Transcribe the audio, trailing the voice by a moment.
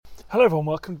Hello everyone,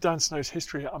 welcome to Dan Snow's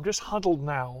History. I'm just huddled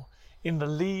now in the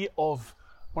lee of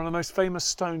one of the most famous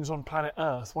stones on planet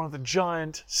Earth, one of the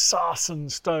giant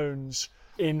sarsen stones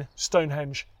in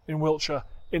Stonehenge in Wiltshire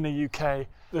in the UK.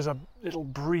 There's a little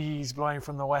breeze blowing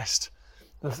from the west.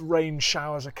 The rain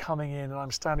showers are coming in and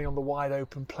I'm standing on the wide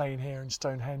open plain here in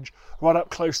Stonehenge, right up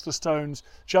close to the stones,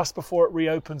 just before it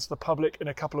reopens to the public in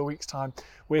a couple of weeks' time.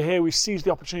 We're here, we've seized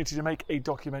the opportunity to make a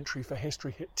documentary for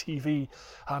History Hit TV.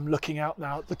 I'm looking out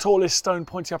now, the tallest stone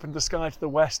pointing up into the sky to the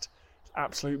west.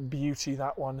 Absolute beauty,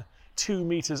 that one. 2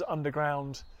 meters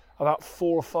underground, about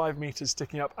 4 or 5 meters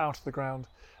sticking up out of the ground.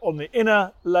 On the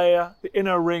inner layer, the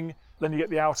inner ring, then you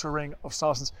get the outer ring of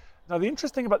sarsens. Now the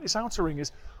interesting thing about this outer ring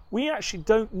is we actually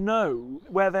don't know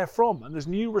where they're from, and there's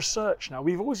new research now.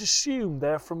 We've always assumed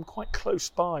they're from quite close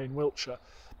by in Wiltshire,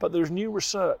 but there's new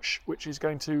research which is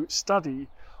going to study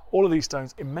all of these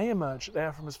stones. It may emerge that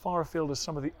they're from as far afield as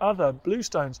some of the other blue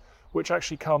stones, which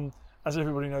actually come, as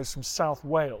everybody knows, from South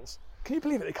Wales. Can you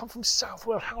believe it? They come from South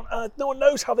Wales. How on earth? No one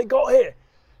knows how they got here.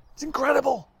 It's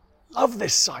incredible. Love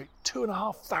this site.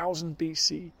 2,500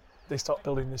 BC. They start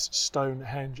building this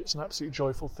Stonehenge. It's an absolutely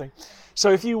joyful thing. So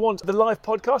if you want the live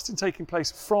podcasting taking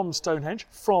place from Stonehenge,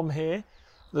 from here,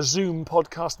 the Zoom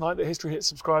podcast night that History Hit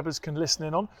subscribers can listen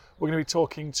in on, we're going to be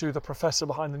talking to the professor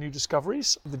behind the new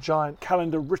discoveries, the giant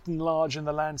calendar written large in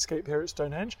the landscape here at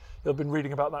Stonehenge. You'll have been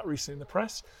reading about that recently in the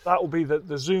press. That will be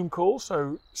the Zoom call,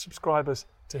 so subscribers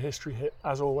to History Hit,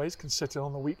 as always, can sit in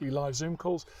on the weekly live Zoom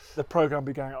calls. The programme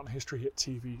will be going out on History Hit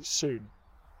TV soon.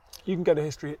 You can go to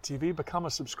History Hit TV, become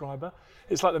a subscriber.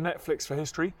 It's like the Netflix for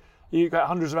history. You get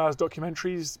hundreds of hours of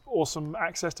documentaries, awesome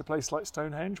access to places like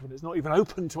Stonehenge when it's not even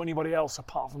open to anybody else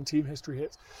apart from Team History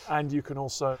Hit. And you can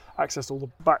also access all the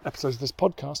back episodes of this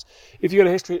podcast. If you go to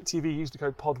History Hit TV, use the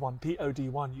code POD1,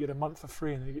 P-O-D-1, you get a month for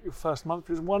free, and then you get your first month,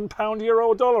 which is £1, euro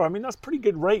or dollar. I mean, that's a pretty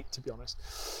good rate, to be honest.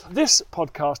 This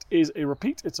podcast is a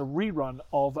repeat. It's a rerun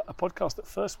of a podcast that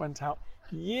first went out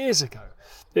years ago.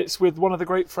 It's with one of the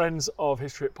great friends of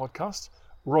History Hit podcast,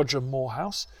 Roger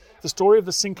Moorhouse. The story of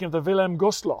the sinking of the Wilhelm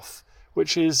Gustloff,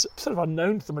 which is sort of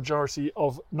unknown to the majority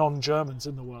of non-Germans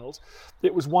in the world.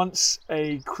 It was once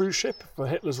a cruise ship for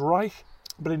Hitler's Reich,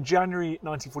 but in January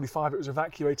 1945 it was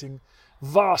evacuating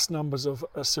vast numbers of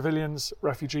civilians,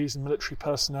 refugees and military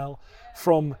personnel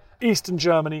from Eastern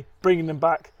Germany, bringing them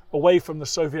back away from the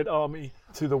Soviet army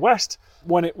to the west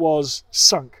when it was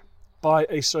sunk by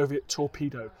a Soviet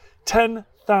torpedo.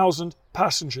 10,000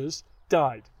 passengers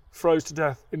died, froze to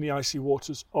death in the icy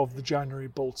waters of the January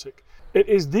Baltic. It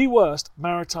is the worst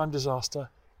maritime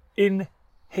disaster in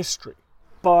history,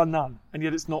 bar none, and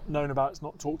yet it's not known about, it's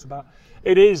not talked about.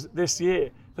 It is this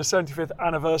year the 75th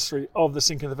anniversary of the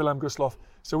sinking of the Wilhelm Gustloff,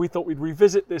 so we thought we'd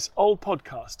revisit this old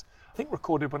podcast, I think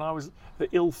recorded when I was the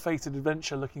ill-fated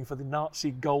adventure looking for the Nazi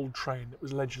gold train that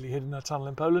was allegedly hidden in a tunnel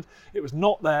in Poland. It was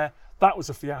not there. That was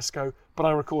a fiasco, but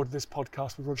I recorded this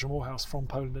podcast with Roger Moorhouse from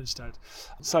Poland instead.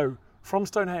 So, from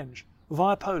Stonehenge,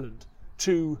 via Poland,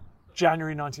 to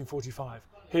January 1945.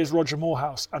 Here's Roger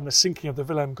Moorhouse and the sinking of the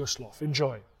Wilhelm Gustloff.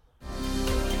 Enjoy.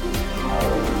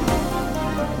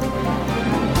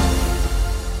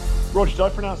 Roger, did I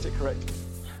pronounce it correctly?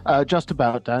 Just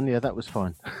about, Dan. Yeah, that was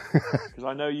fine. Because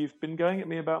I know you've been going at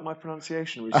me about my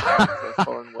pronunciation recently for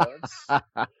foreign words.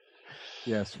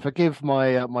 Yes, forgive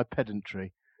my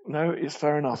pedantry. No, it's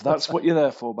fair enough. That's what you're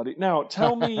there for, buddy. Now,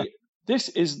 tell me, this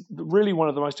is really one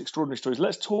of the most extraordinary stories.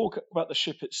 Let's talk about the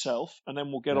ship itself, and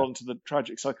then we'll get on to the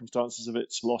tragic circumstances of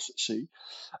its loss at sea.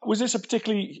 Was this a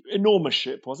particularly enormous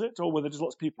ship, was it? Or were there just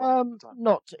lots of people at the time?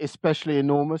 Not especially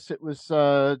enormous. It was,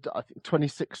 I think,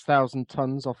 26,000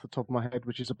 tons off the top of my head,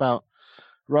 which is about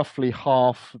roughly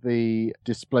half the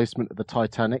displacement of the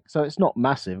Titanic. So it's not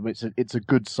massive. It's a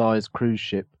good-sized cruise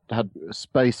ship. It had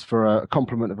space for a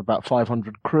complement of about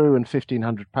 500 crew and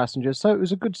 1,500 passengers. So it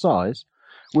was a good size.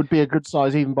 Would be a good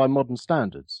size even by modern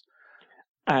standards.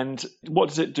 And what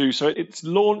does it do? So it's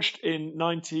launched in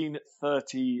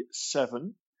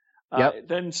 1937. Yep. It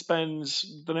then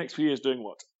spends the next few years doing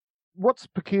what? What's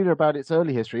peculiar about its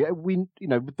early history,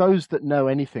 those that know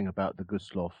anything about the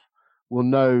Gustloff will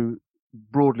know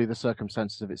broadly the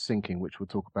circumstances of its sinking, which we'll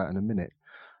talk about in a minute.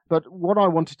 But what I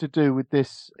wanted to do with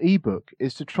this ebook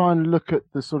is to try and look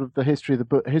at the sort of the history of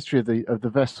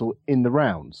the vessel in the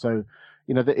round. So,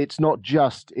 that it's not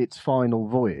just its final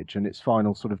voyage and its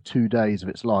final sort of 2 days of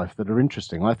its life that are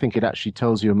interesting. I think it actually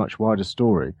tells you a much wider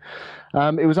story.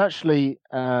 It was actually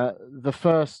the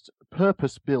first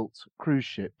purpose-built cruise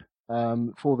ship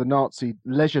for the Nazi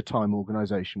leisure time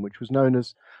organization, which was known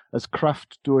as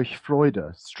Kraft durch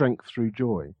Freude, strength through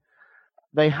joy.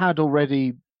 They had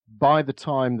already, by the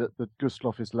time that the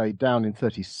Gustloff is laid down in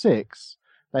 1936,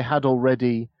 they had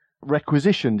already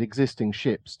requisitioned existing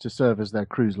ships to serve as their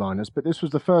cruise liners, but this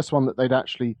was the first one that they'd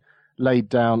actually laid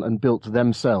down and built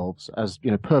themselves as,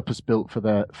 purpose built for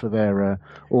their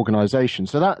organization.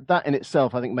 So that in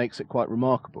itself, I think, makes it quite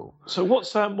remarkable. So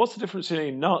what's the difference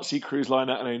between a Nazi cruise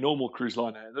liner and a normal cruise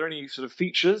liner? Are there any sort of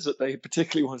features that they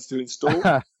particularly wanted to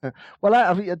install? Well,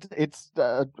 I mean, it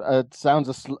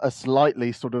sounds a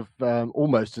slightly sort of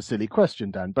almost a silly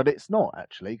question, Dan, but it's not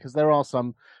actually, because there are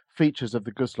some features of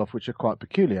the Gustloff which are quite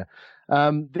peculiar.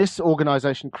 This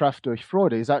organization, Kraft durch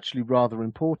Freude, is actually rather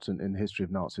important in the history of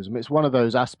Nazism. It's one of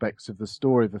those aspects of the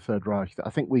story of the Third Reich that I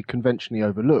think we conventionally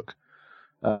overlook,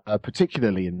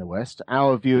 particularly in the West.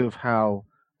 Our view of how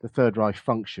the Third Reich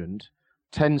functioned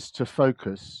tends to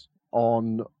focus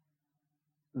on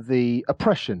the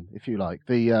oppression, if you like,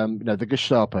 the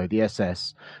Gestapo, the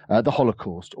SS, the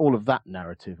Holocaust, all of that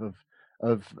narrative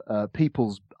of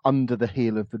peoples under the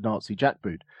heel of the Nazi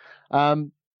jackboot.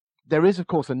 There is, of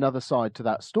course, another side to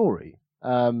that story.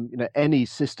 Any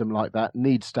system like that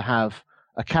needs to have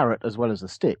a carrot as well as a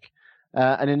stick.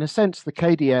 And in a sense, the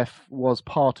KDF was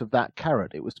part of that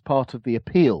carrot. It was part of the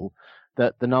appeal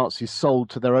that the Nazis sold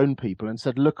to their own people and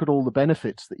said, look at all the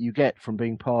benefits that you get from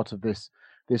being part of this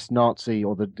Nazi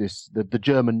or the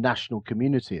German national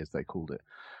community, as they called it.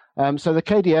 So the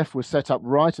KDF was set up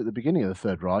right at the beginning of the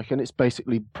Third Reich, and it's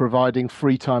basically providing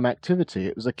free time activity.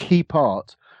 It was a key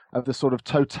part of the sort of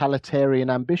totalitarian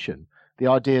ambition, the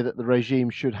idea that the regime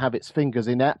should have its fingers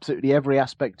in absolutely every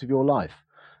aspect of your life,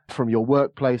 from your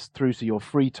workplace through to your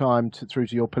free time, through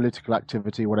to your political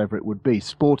activity, whatever it would be,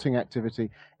 sporting activity.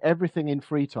 Everything in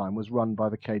free time was run by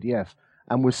the KDF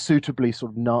and was suitably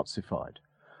sort of Nazified.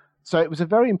 So it was a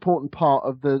very important part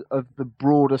of the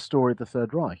broader story of the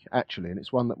Third Reich, actually, and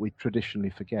it's one that we traditionally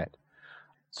forget.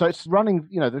 So it's running,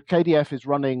 the KDF is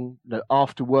running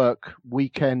after work,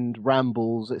 weekend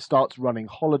rambles. It starts running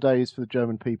holidays for the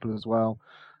German people as well.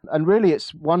 And really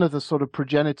it's one of the sort of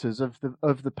progenitors of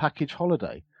the package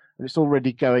holiday. And it's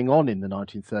already going on in the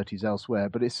 1930s elsewhere,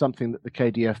 but it's something that the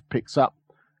KDF picks up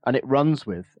and it runs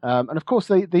with. And of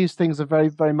course, these things are very,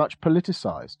 very much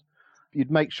politicized. You'd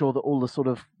make sure that all the sort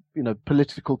of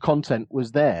political content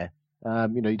was there.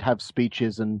 You'd have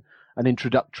speeches and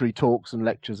introductory talks and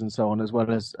lectures and so on, as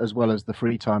well as the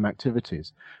free time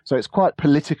activities. So it's quite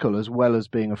political as well as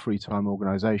being a free time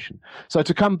organization. So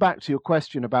to come back to your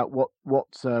question about what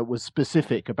was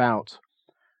specific about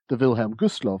the Wilhelm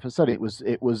Gustloff, I said it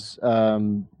was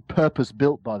purpose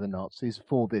built by the Nazis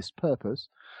for this purpose,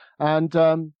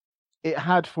 and it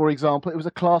had, for example, it was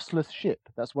a classless ship.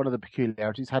 That's one of the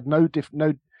peculiarities. Had no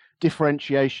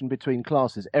differentiation between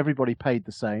classes. Everybody paid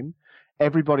the same.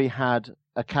 Everybody had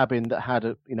a cabin that had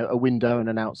a window and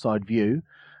an outside view.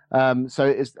 So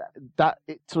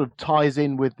it sort of ties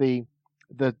in with the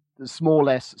small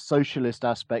s socialist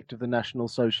aspect of the National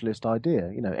Socialist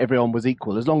idea. Everyone was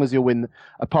equal as long as you're in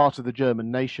a part of the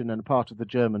German nation and a part of the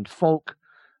German folk.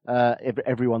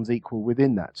 Everyone's equal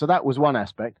within that. So that was one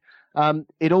aspect.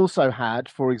 It also had,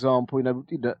 for example,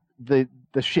 the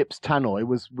ship's tannoy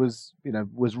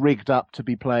was rigged up to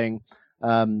be playing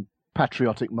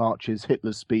patriotic marches,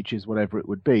 Hitler's speeches, whatever it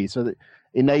would be. So that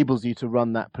enables you to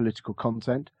run that political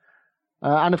content.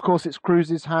 And of course, its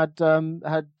cruises had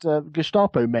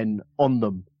Gestapo men on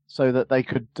them, so that they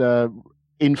could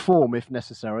inform, if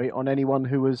necessary, on anyone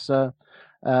who was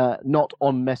not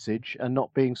on message and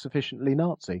not being sufficiently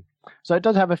Nazi. So it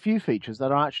does have a few features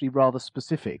that are actually rather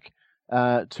specific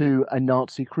to a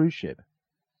Nazi cruise ship.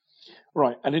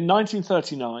 Right, and in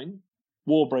 1939,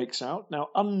 war breaks out. Now,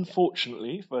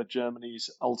 unfortunately for Germany's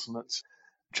ultimate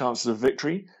chances of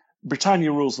victory,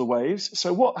 Britannia rules the waves.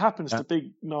 So what happens to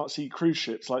big Nazi cruise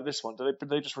ships like this one? Do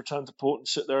they just return to port and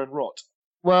sit there and rot?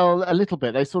 Well, a little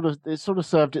bit. It sort of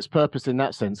served its purpose in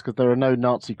that sense, because there are no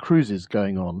Nazi cruises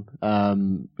going on,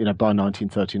 by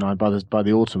 1939, by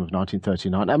the autumn of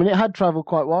 1939. I mean, it had travelled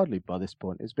quite widely by this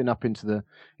point. It's been up into the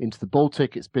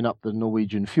Baltic. It's been up the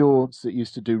Norwegian fjords. It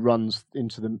used to do runs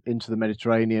into the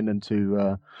Mediterranean and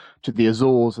to the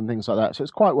Azores and things like that. So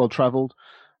it's quite well travelled.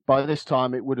 By this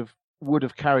time, it would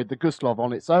have carried, the Gustloff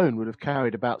on its own would have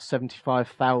carried about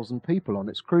 75,000 people on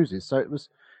its cruises. So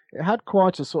it had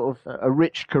quite a sort of a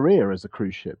rich career as a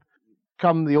cruise ship.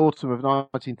 Come the autumn of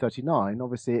 1939,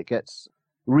 obviously it gets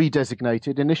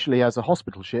redesignated initially as a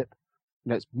hospital ship.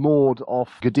 It's moored off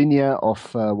Gdynia,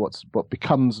 off what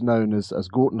becomes known as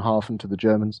Gortenhafen to the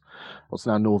Germans, what's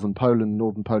now northern Poland,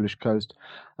 northern Polish coast,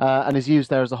 and is used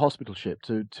there as a hospital ship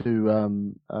to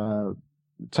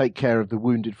take care of the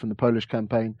wounded from the Polish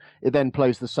campaign. It then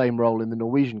plays the same role in the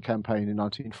Norwegian campaign in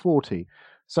 1940.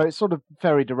 So it sort of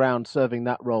ferried around serving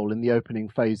that role in the opening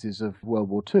phases of World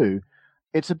War II.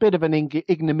 it's a bit of an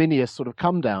ignominious sort of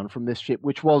come down from this ship,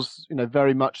 which was,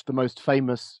 very much the most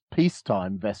famous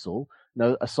peacetime vessel.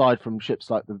 Aside from ships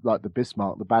like the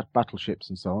Bismarck, the battleships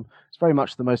and so on, it's very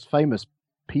much the most famous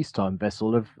peacetime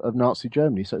vessel of Nazi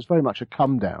Germany. So it's very much a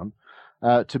come down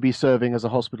to be serving as a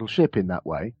hospital ship in that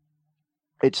way.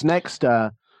 Its next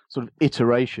sort of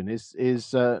iteration is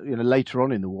later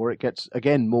on in the war. It gets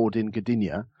again moored in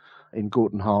Gdynia, in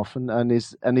Gortenhafen,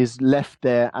 and is left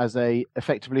there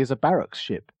effectively as a barracks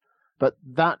ship. But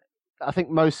that, I think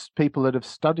most people that have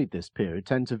studied this period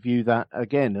tend to view that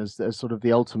again as sort of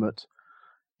the ultimate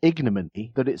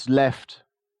ignominy, that it's left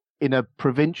in a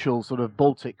provincial sort of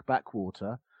Baltic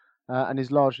backwater and is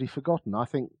largely forgotten. I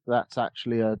think that's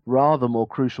actually a rather more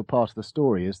crucial part of the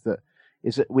story, is that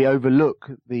we overlook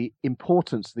the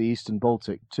importance of the Eastern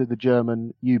Baltic to the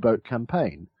German U-boat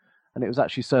campaign. And it was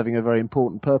actually serving a very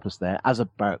important purpose there as a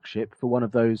barrack ship for one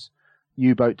of those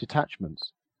U-boat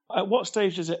detachments. At what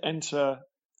stage does it enter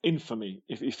infamy,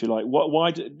 if you like?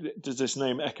 Why does this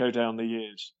name echo down the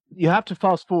years? You have to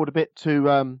fast forward a bit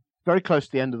to very close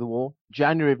to the end of the war,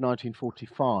 January of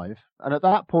 1945. And at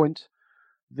that point,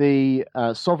 the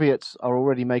Soviets are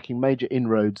already making major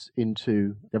inroads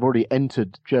they've already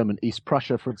entered German East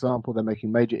Prussia, for example. They're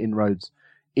making major inroads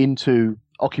into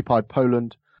occupied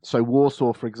Poland. So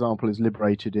Warsaw, for example, is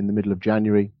liberated in the middle of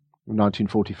January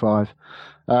 1945.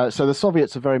 So the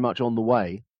Soviets are very much on the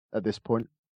way at this point.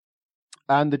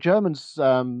 And the Germans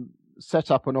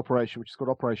set up an operation which is called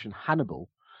Operation Hannibal,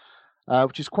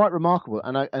 which is quite remarkable.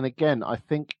 And again, I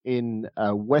think in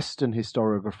Western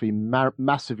historiography,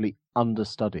 massively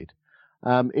understudied.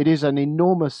 It is an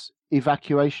enormous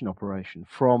evacuation operation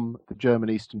from the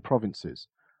German eastern provinces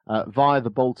via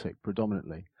the Baltic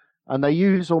predominantly. And they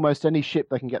use almost any ship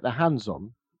they can get their hands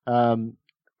on,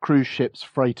 cruise ships,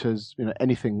 freighters,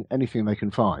 anything they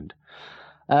can find,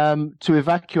 to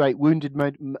evacuate wounded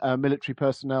military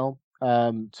personnel,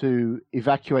 to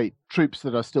evacuate troops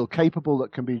that are still capable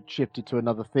that can be shifted to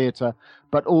another theatre,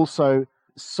 but also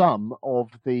some of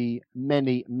the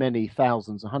many, many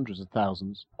thousands, hundreds of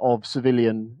thousands of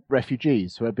civilian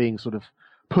refugees who are being sort of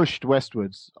pushed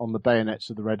westwards on the bayonets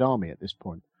of the Red Army at this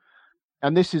point.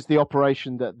 And this is the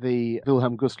operation that the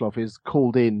Wilhelm Gustloff is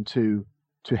called in to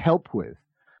help with.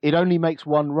 It only makes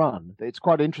one run. It's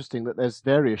quite interesting that there's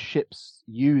various ships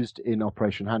used in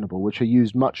Operation Hannibal, which are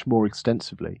used much more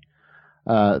extensively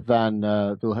than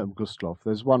Wilhelm Gustloff.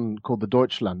 There's one called the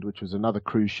Deutschland, which was another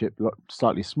cruise ship,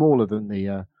 slightly smaller than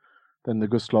the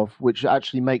Gustloff, which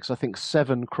actually makes, I think,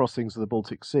 7 crossings of the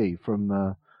Baltic Sea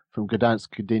from Gdansk,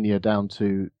 Gdynia down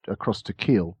across to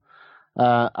Kiel,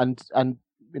 and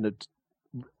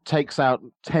takes out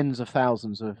tens of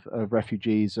thousands of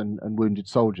refugees and wounded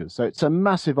soldiers. So it's a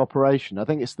massive operation. I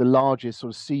think it's the largest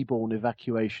sort of seaborne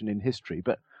evacuation in history,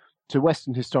 but to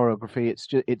Western historiography,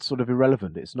 it's sort of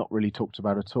irrelevant. It's not really talked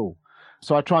about at all.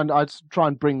 So I try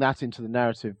and bring that into the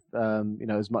narrative,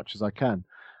 as much as I can.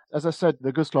 As I said,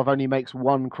 the Gustloff only makes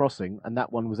one crossing, and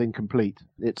that one was incomplete.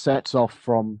 It sets off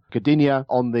from Gdynia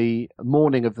on the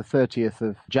morning of the 30th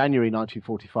of January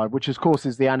 1945, which of course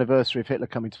is the anniversary of Hitler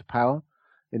coming to power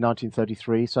in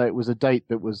 1933. So it was a date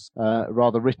that was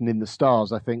rather written in the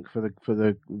stars, I think, for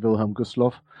the Wilhelm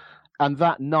Gustloff. And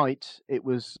that night, it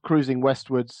was cruising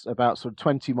westwards about sort of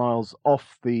 20 miles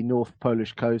off the North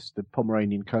Polish coast, the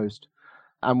Pomeranian coast,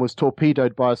 and was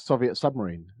torpedoed by a Soviet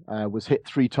submarine, was hit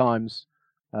 3 times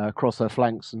across her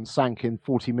flanks and sank in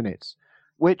 40 minutes,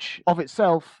 which of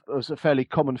itself was a fairly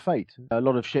common fate. A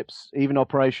lot of ships, even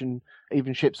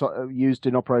ships used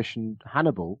in Operation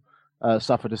Hannibal,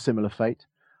 suffered a similar fate.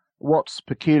 What's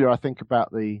peculiar, I think,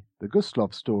 about the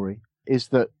Gustloff story is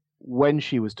that when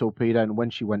she was torpedoed and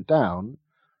when she went down,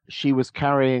 she was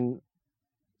carrying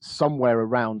somewhere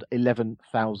around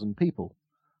 11,000 people.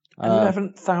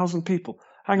 11,000 people?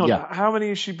 Hang on, yeah. How many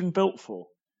has she been built for?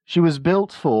 She was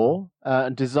built for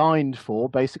and designed for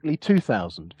basically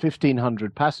 2,000,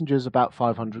 1,500 passengers, about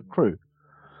 500 crew.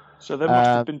 So there must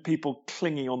have been people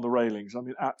clinging on the railings. I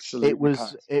mean, absolutely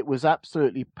packed. It was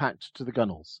absolutely packed to the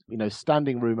gunnels,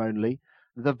 standing room only.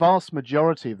 The vast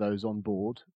majority of those on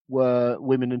board were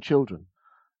women and children.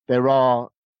 There are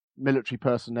military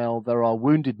personnel, there are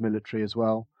wounded military as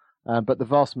well, but the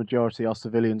vast majority are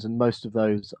civilians, and most of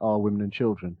those are women and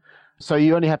children. So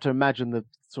you only have to imagine the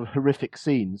sort of horrific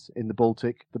scenes in the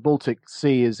Baltic. The Baltic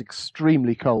Sea is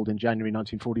extremely cold in January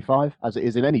 1945, as it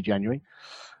is in any January.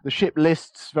 The ship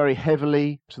lists very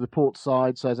heavily to the port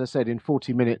side, so as I said, in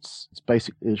 40 minutes,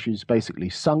 she's basically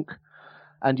sunk.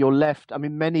 And you're left,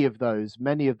 many of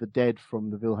the dead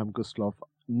from the Wilhelm Gustloff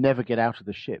never get out of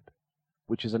the ship,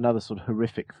 which is another sort of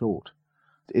horrific thought.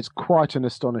 it's quite an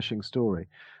astonishing story.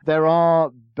 There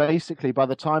are basically, by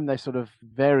the time they sort of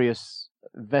various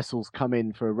vessels come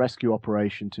in for a rescue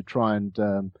operation to try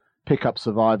and pick up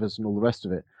survivors and all the rest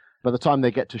of it, by the time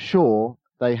they get to shore,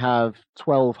 they have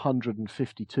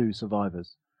 1,252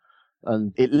 survivors.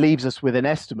 And it leaves us with an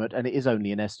estimate, and it is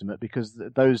only an estimate because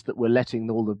those that were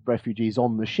letting all the refugees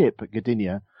on the ship at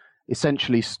Gdynia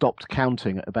essentially stopped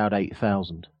counting at about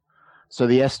 8,000. So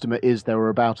the estimate is there were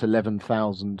about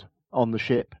 11,000 on the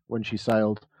ship when she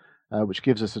sailed, which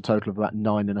gives us a total of about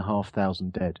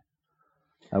 9,500 dead,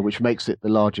 which makes it the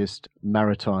largest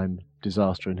maritime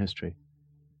disaster in history.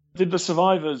 Did the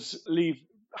survivors leave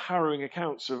harrowing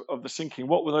accounts of the sinking?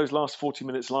 What were those last 40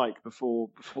 minutes like before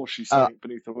she sank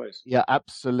beneath the waves? Yeah,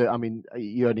 absolutely. I mean,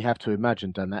 you only have to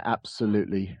imagine, Dan, they're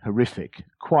absolutely horrific.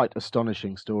 Quite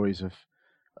astonishing stories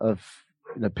of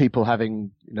people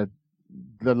having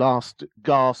the last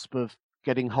gasp of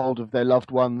getting hold of their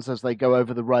loved ones as they go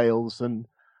over the rails. And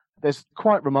there's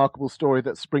quite remarkable story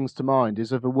that springs to mind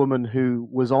is of a woman who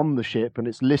was on the ship and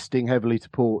it's listing heavily to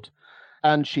port,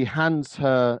 and she hands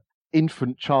her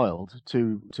infant child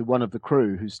to one of the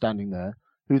crew who's standing there,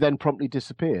 who then promptly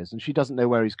disappears, and she doesn't know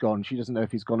where he's gone. She doesn't know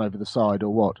if he's gone over the side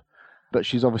or what, but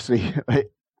she's obviously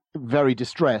very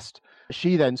distressed.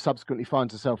 She then subsequently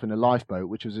finds herself in a lifeboat,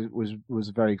 which was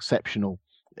a very exceptional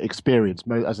experience.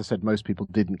 As I said, most people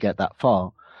didn't get that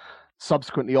far.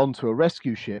 Subsequently onto a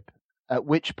rescue ship, at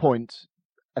which point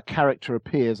a character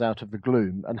appears out of the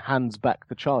gloom and hands back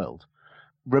the child.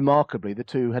 Remarkably, the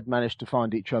two had managed to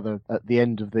find each other at the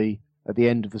end of the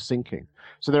sinking.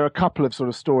 So there are a couple of sort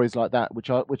of stories like that, which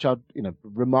are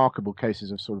remarkable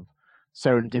cases of sort of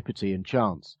serendipity and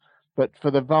chance. But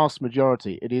for the vast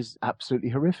majority, it is absolutely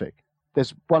horrific.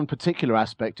 There's one particular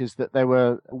aspect is that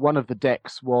one of the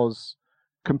decks was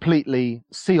completely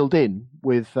sealed in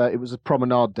with it was a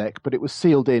promenade deck, but it was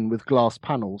sealed in with glass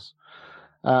panels.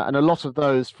 And a lot of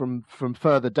those from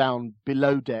further down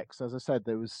below decks, as I said,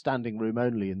 there was standing room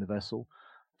only in the vessel,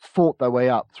 fought their way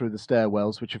up through the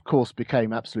stairwells, which of course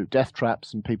became absolute death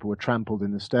traps and people were trampled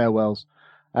in the stairwells,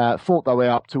 fought their way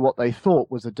up to what they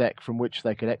thought was a deck from which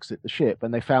they could exit the ship,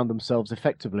 and they found themselves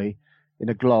effectively in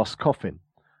a glass coffin.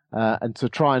 And to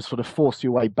try and sort of force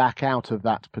your way back out of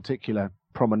that particular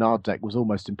promenade deck was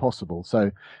almost impossible.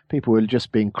 So people were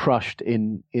just being crushed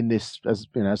in this, as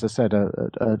I said,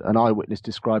 an eyewitness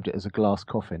described it as a glass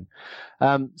coffin.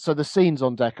 So the scenes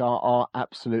on deck are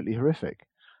absolutely horrific.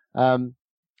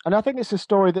 And I think it's a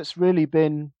story that's really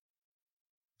been,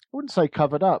 I wouldn't say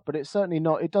covered up, but it's certainly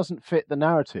not. It doesn't fit the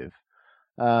narrative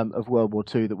of World War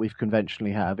II that we've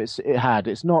conventionally have. It's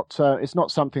not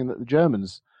something that the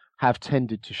Germans have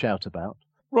tended to shout about.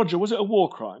 Roger, was it a war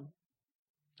crime?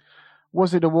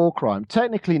 Was it a war crime?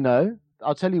 Technically, no.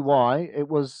 I'll tell you why. It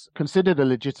was considered a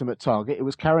legitimate target. It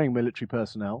was carrying military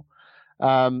personnel.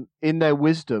 In their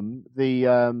wisdom, the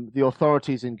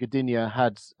authorities in Gdynia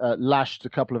had lashed a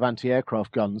couple of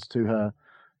anti-aircraft guns to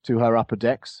her upper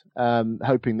decks,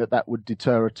 hoping that would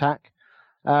deter attack.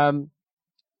 And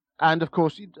of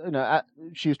course,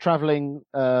 she was travelling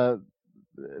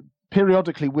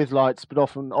periodically with lights, but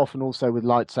often also with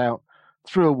lights out,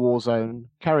 through a war zone,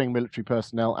 carrying military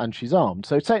personnel, and she's armed.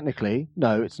 So technically,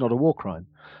 no, it's not a war crime.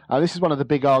 This is one of the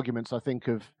big arguments, I think,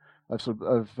 of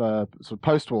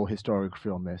post-war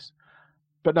historiography on this.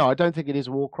 But no, I don't think it is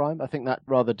a war crime. I think that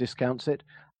rather discounts it.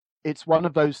 It's one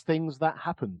of those things that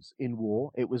happens in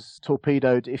war. It was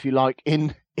torpedoed, if you like,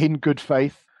 in good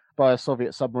faith by a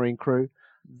Soviet submarine crew.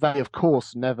 They, of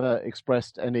course, never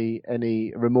expressed any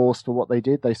remorse for what they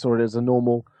did. They saw it as a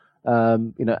normal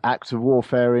act of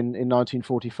warfare in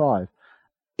 1945.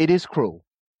 It is cruel.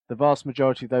 The vast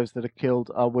majority of those that are killed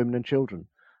are women and children.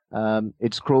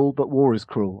 It's cruel, but war is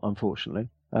cruel, unfortunately.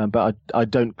 But I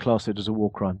don't class it as a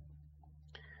war crime.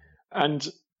 And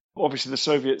obviously the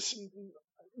Soviets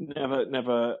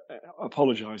never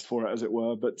apologized for it, as it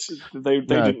were, but they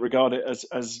didn't regard it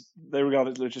as they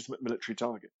regarded it as a legitimate military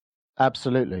target.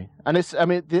 Absolutely. And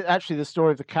actually the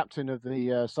story of the captain of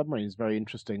the submarine is very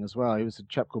interesting as well. He was a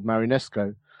chap called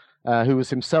Marinesco, who was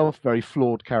himself a very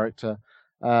flawed character,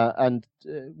 and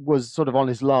was sort of on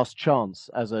his last chance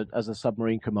as a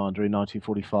submarine commander in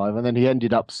 1945. And then he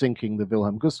ended up sinking the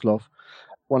Wilhelm Gustloff,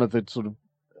 one of the sort of,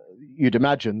 you'd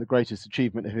imagine, the greatest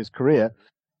achievement of his career.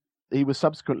 He was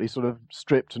subsequently sort of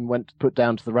stripped and put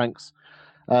down to the ranks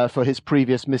for his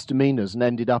previous misdemeanors, and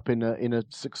ended up in a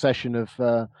succession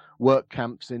of work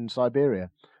camps in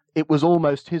Siberia. It was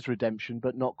almost his redemption,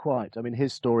 but not quite. I mean,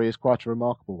 his story is quite a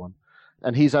remarkable one,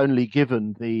 and he's only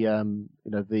given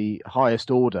the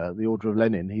highest order, the Order of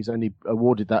Lenin. He's only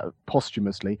awarded that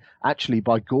posthumously, actually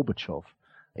by Gorbachev,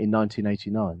 in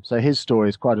 1989. So his story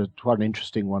is quite an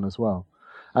interesting one as well.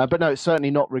 But no, it's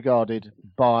certainly not regarded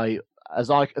by, as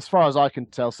far as I can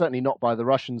tell, certainly not by the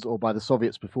Russians or by the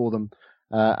Soviets before them,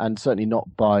 and certainly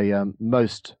not by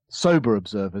most sober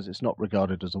observers. It's not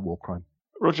regarded as a war crime.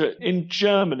 Roger, in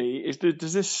Germany,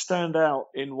 does this stand out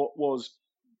in what was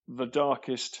the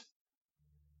darkest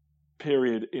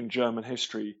period in German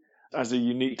history as a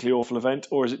uniquely awful event,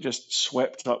 or is it just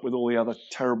swept up with all the other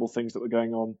terrible things that were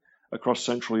going on across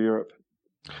Central Europe?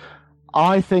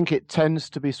 I think it tends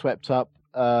to be swept up.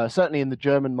 Certainly in the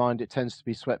German mind, it tends to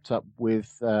be swept up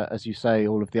with, as you say,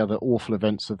 all of the other awful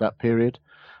events of that period,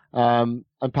 and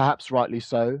perhaps rightly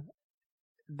so.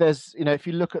 There's, if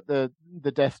you look at the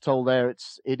death toll there,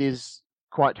 it is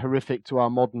quite horrific to our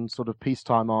modern sort of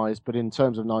peacetime eyes, but in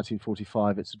terms of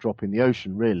 1945, it's a drop in the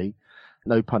ocean, really,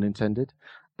 no pun intended.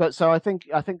 But so I think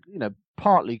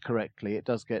partly correctly, it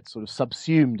does get sort of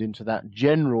subsumed into that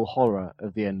general horror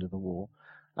of the end of the war.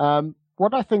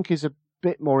 What I think is a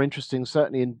bit more interesting,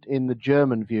 certainly in the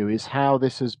German view, is how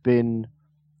this has been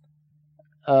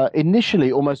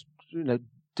initially almost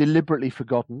deliberately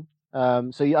forgotten.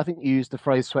 So I think you used the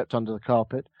phrase "swept under the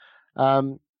carpet."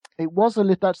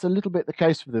 That's a little bit the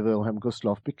case for the Wilhelm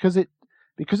Gustloff because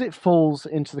it falls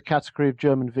into the category of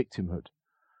German victimhood,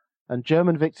 and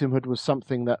German victimhood was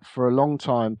something that for a long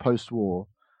time post-war,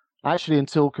 actually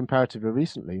until comparatively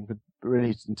recently,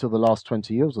 really until the last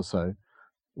 20 years or so,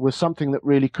 was something that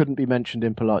really couldn't be mentioned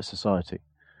in polite society.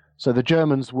 So the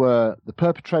Germans were the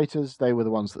perpetrators; they were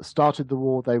the ones that started the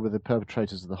war; they were the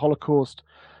perpetrators of the Holocaust.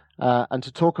 And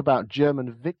to talk about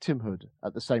German victimhood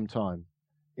at the same time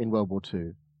in World War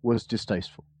II was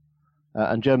distasteful,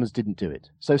 and Germans didn't do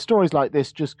it. So stories like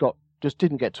this just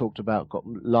didn't get talked about, got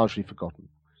largely forgotten.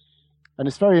 And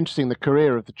it's very interesting, the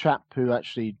career of the chap who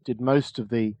actually did most of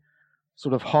the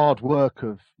sort of hard work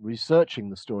of researching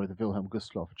the story of the Wilhelm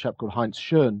Gustloff, a chap called Heinz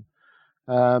Schön.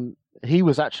 He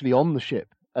was actually on the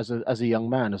ship as a young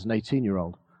man, as an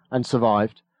 18-year-old, and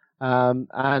survived,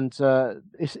 and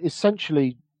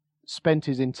essentially spent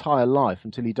his entire life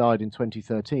until he died in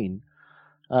 2013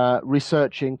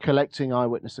 researching, collecting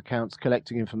eyewitness accounts,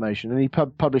 collecting information, and he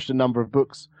published a number of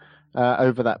books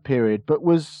over that period, but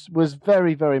was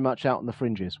very, very much out on the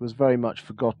fringes, was very much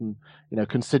forgotten,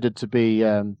 considered to be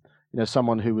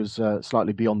someone who was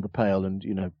slightly beyond the pale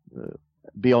and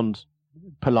beyond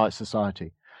polite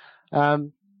society.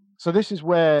 So this is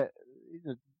where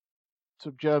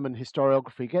sort of German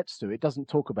historiography gets to. It doesn't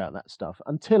talk about that stuff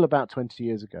until about 20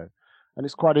 years ago, and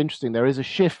it's quite interesting. There is a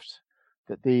shift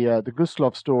that the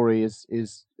Gustloff story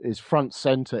is front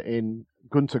center in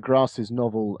Günter Grass's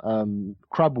novel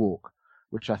Crab Walk,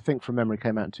 which I think from memory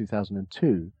came out in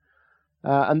 2002.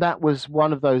 And that was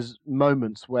one of those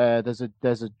moments where there's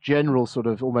a general sort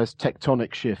of almost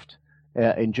tectonic shift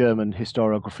in German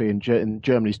historiography and in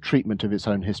Germany's treatment of its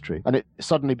own history. And it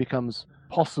suddenly becomes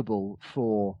possible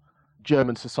for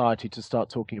German society to start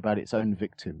talking about its own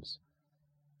victims.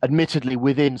 Admittedly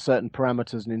within certain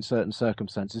parameters and in certain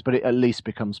circumstances, but it at least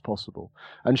becomes possible.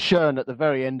 And Schön, at the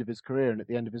very end of his career and at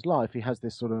the end of his life, he has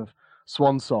this sort of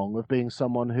swan song of being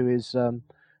someone who is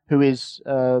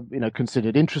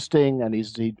considered interesting and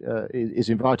is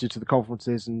invited to the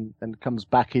conferences and comes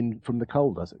back in from the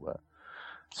cold, as it were.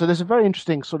 So there's a very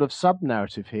interesting sort of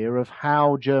sub-narrative here of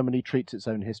how Germany treats its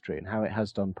own history and how it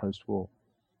has done post-war.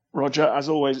 Roger, as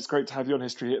always, it's great to have you on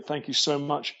History Hit. Thank you so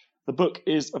much. The book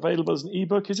is available as an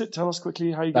ebook, is it? Tell us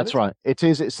quickly how you get it. That's right. It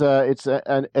is. It's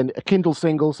a Kindle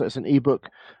single, so it's an ebook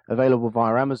available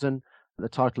via Amazon. The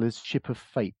title is Ship of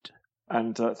Fate.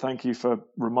 And thank you for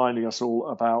reminding us all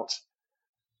about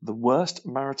the worst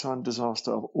maritime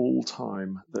disaster of all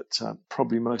time that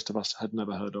probably most of us had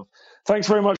never heard of. Thanks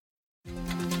very much. I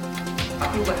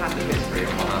feel the hand of history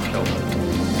upon our shoulders.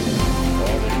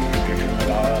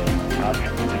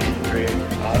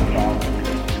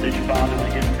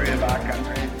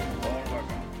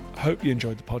 Hope you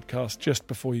enjoyed the podcast. Just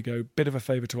before you go, bit of a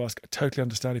favour to ask. I totally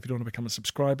understand if you don't want to become a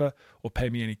subscriber or pay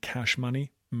me any cash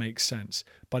money. Makes sense.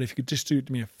 But if you could just do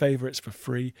me a favour, it's for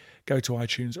free. Go to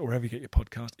iTunes or wherever you get your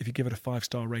podcast. If you give it a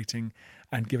 5-star rating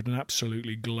and give it an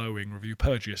absolutely glowing review,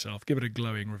 purge yourself, give it a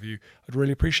glowing review. I'd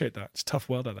really appreciate that. It's a tough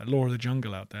world out there, law of the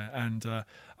jungle out there, and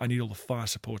I need all the fire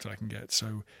support I can get.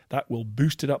 So that will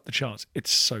boost it up the charts. It's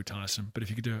so tiresome. But if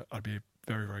you could do it, I'd be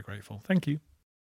very, very grateful. Thank you.